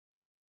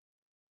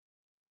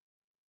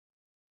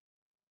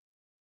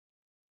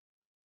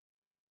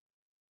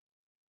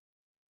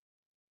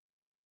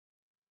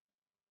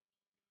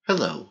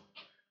Hello,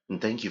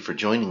 and thank you for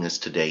joining us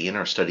today in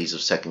our studies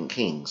of 2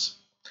 Kings.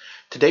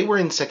 Today we're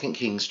in 2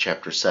 Kings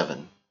chapter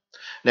 7.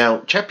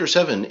 Now, chapter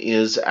 7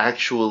 is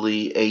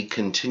actually a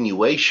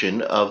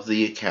continuation of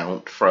the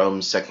account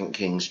from 2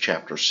 Kings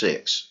chapter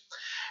 6.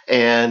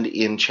 And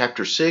in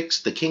chapter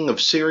 6, the king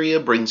of Syria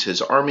brings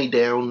his army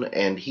down,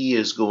 and he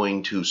is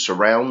going to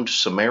surround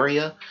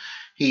Samaria.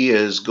 He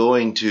is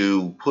going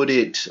to put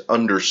it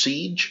under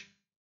siege.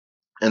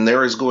 And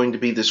there is going to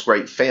be this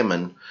great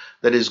famine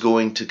that is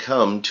going to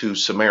come to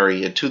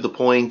Samaria, to the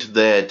point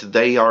that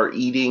they are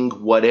eating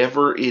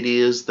whatever it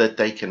is that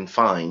they can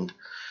find,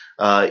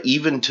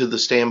 even to the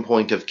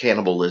standpoint of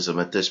cannibalism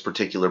at this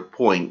particular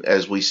point,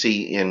 as we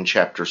see in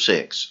chapter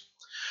 6.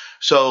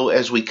 So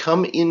as we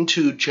come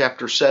into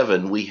chapter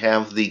 7, we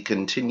have the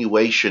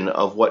continuation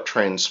of what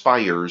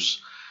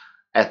transpires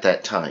at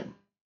that time.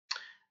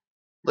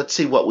 Let's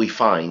see what we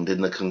find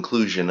in the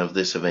conclusion of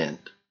this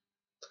event.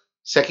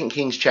 2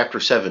 Kings chapter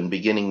 7,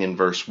 beginning in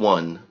verse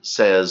 1,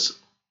 says,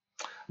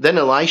 Then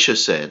Elisha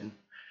said,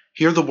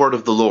 Hear the word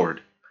of the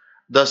Lord.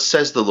 Thus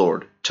says the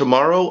Lord,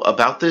 Tomorrow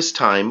about this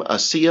time a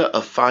seah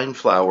of fine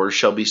flour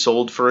shall be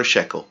sold for a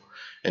shekel,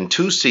 and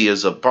 2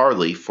 seahs of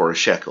barley for a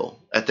shekel,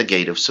 at the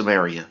gate of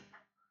Samaria.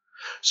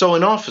 So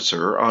an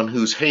officer, on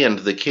whose hand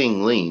the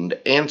king leaned,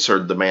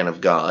 answered the man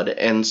of God,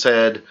 and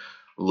said,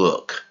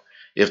 Look,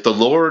 if the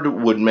Lord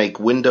would make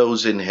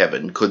windows in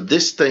heaven, could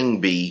this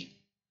thing be?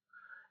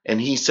 And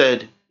he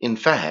said, In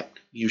fact,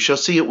 you shall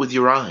see it with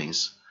your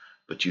eyes,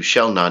 but you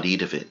shall not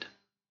eat of it.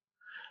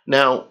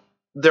 Now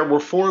there were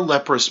 4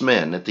 leprous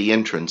men at the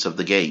entrance of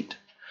the gate,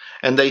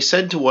 and they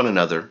said to one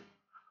another,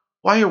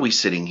 Why are we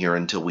sitting here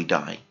until we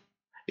die?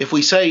 If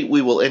we say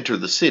we will enter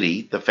the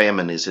city, the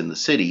famine is in the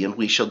city, and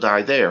we shall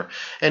die there.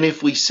 And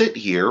if we sit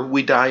here,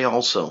 we die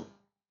also.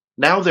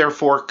 Now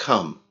therefore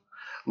come,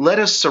 let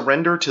us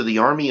surrender to the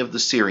army of the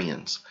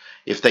Syrians.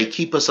 If they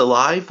keep us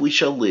alive, we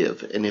shall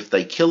live, and if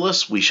they kill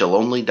us, we shall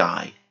only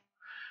die.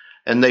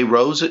 And they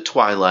rose at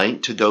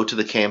twilight to go to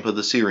the camp of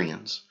the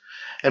Syrians.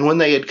 And when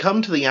they had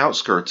come to the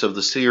outskirts of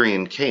the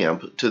Syrian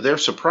camp, to their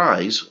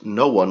surprise,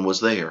 no one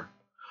was there.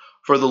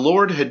 For the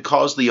Lord had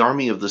caused the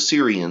army of the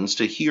Syrians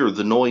to hear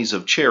the noise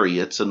of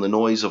chariots and the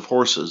noise of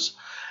horses,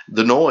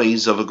 the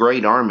noise of a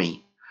great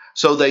army.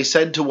 So they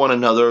said to one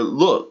another,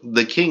 Look,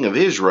 the king of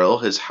Israel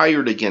has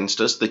hired against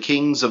us the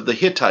kings of the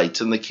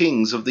Hittites and the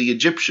kings of the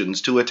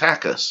Egyptians to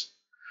attack us.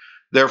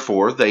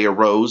 Therefore they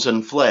arose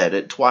and fled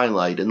at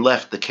twilight and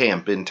left the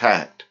camp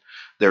intact,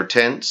 their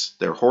tents,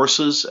 their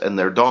horses, and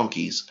their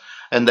donkeys,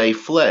 and they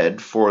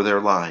fled for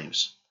their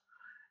lives.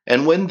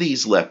 And when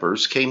these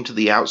lepers came to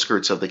the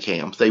outskirts of the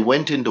camp, they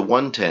went into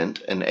one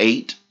tent and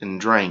ate and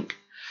drank,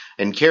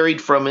 and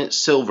carried from it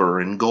silver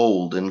and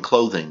gold and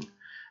clothing,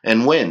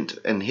 and went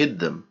and hid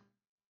them.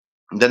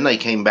 Then they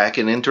came back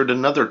and entered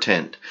another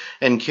tent,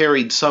 and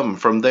carried some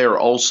from there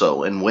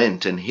also, and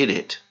went and hid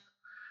it.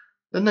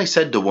 Then they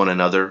said to one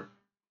another,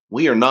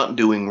 We are not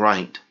doing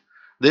right.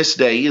 This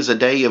day is a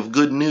day of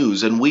good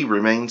news, and we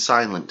remain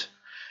silent.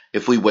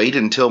 If we wait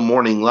until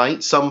morning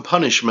light, some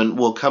punishment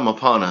will come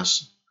upon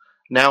us.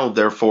 Now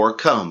therefore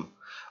come,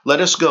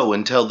 let us go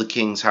and tell the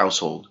king's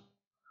household.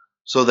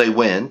 So they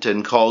went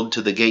and called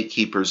to the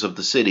gatekeepers of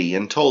the city,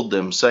 and told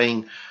them,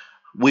 saying,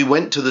 We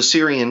went to the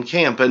Syrian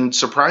camp, and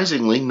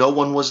surprisingly no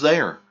one was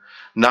there.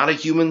 Not a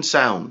human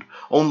sound,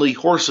 only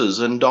horses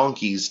and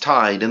donkeys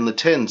tied, and the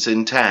tents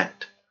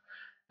intact.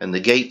 And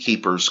the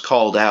gatekeepers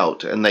called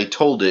out, and they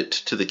told it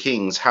to the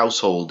king's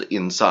household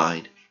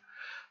inside.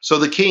 So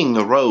the king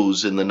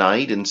arose in the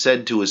night, and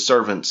said to his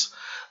servants,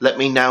 Let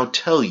me now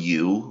tell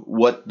you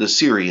what the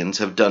Syrians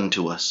have done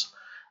to us.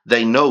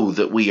 They know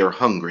that we are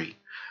hungry.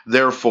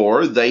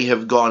 Therefore they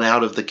have gone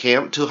out of the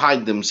camp to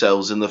hide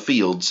themselves in the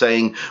field,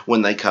 saying,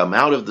 When they come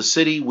out of the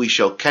city, we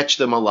shall catch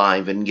them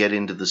alive and get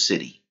into the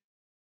city.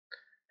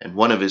 And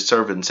one of his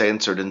servants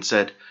answered and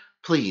said,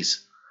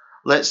 Please,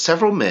 let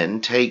several men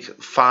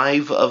take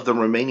 5 of the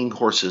remaining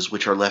horses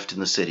which are left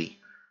in the city.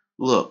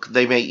 Look,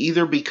 they may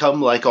either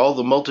become like all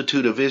the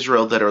multitude of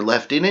Israel that are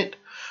left in it,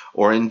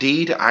 or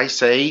indeed, I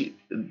say,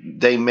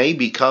 they may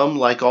become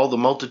like all the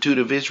multitude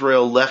of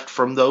Israel left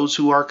from those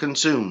who are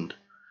consumed.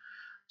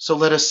 So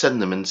let us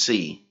send them and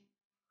see.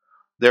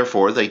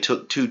 Therefore they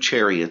took 2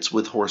 chariots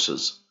with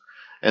horses,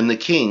 and the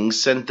king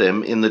sent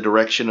them in the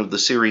direction of the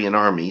Syrian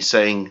army,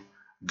 saying,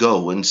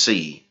 Go and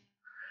see.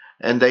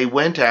 And they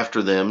went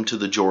after them to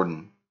the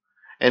Jordan.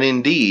 And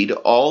indeed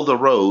all the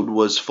road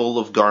was full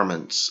of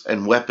garments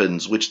and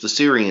weapons which the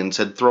Syrians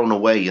had thrown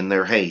away in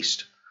their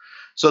haste.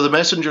 So the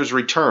messengers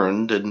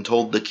returned and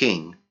told the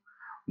king.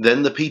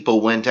 Then the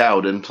people went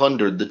out and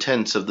plundered the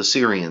tents of the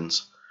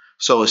Syrians.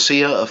 So a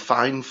seah of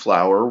fine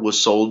flour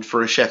was sold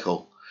for a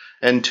shekel,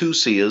 and 2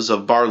 seahs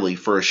of barley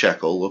for a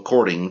shekel,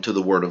 according to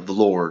the word of the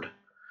Lord.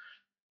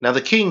 Now the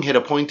king had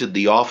appointed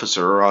the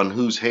officer on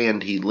whose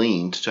hand he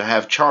leaned to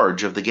have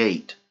charge of the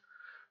gate.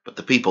 But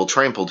the people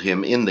trampled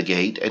him in the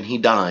gate, and he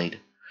died,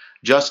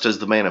 just as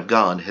the man of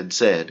God had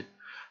said,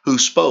 who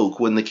spoke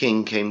when the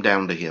king came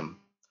down to him.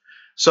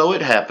 So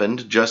it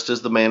happened, just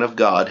as the man of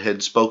God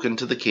had spoken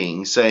to the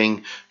king,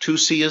 saying, 2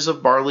 seahs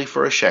of barley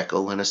for a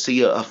shekel, and a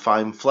seah of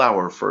fine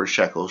flour for a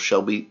shekel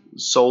shall be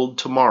sold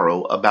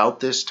tomorrow about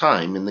this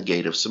time in the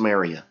gate of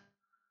Samaria.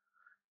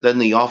 Then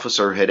the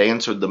officer had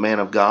answered the man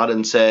of God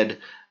and said,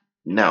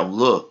 Now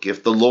look,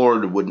 if the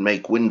Lord would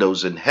make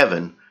windows in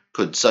heaven,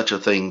 could such a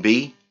thing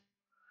be?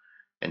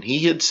 And he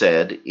had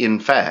said, In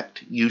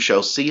fact, you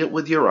shall see it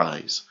with your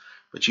eyes,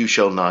 but you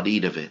shall not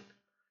eat of it.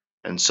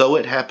 And so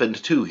it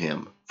happened to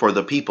him, for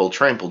the people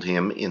trampled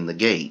him in the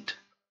gate,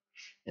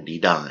 and he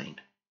died.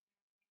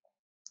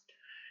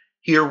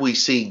 Here we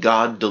see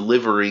God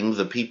delivering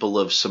the people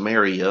of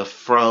Samaria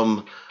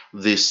from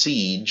the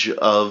siege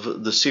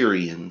of the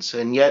Syrians,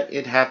 and yet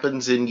it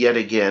happens in yet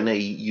again a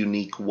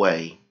unique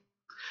way.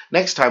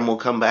 Next time we'll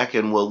come back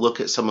and we'll look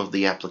at some of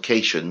the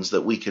applications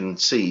that we can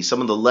see, some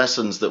of the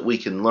lessons that we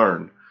can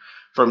learn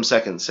from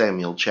 2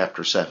 Samuel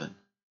chapter 7.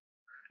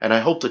 And I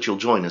hope that you'll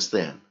join us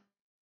then.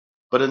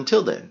 But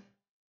until then,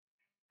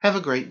 have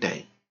a great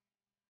day.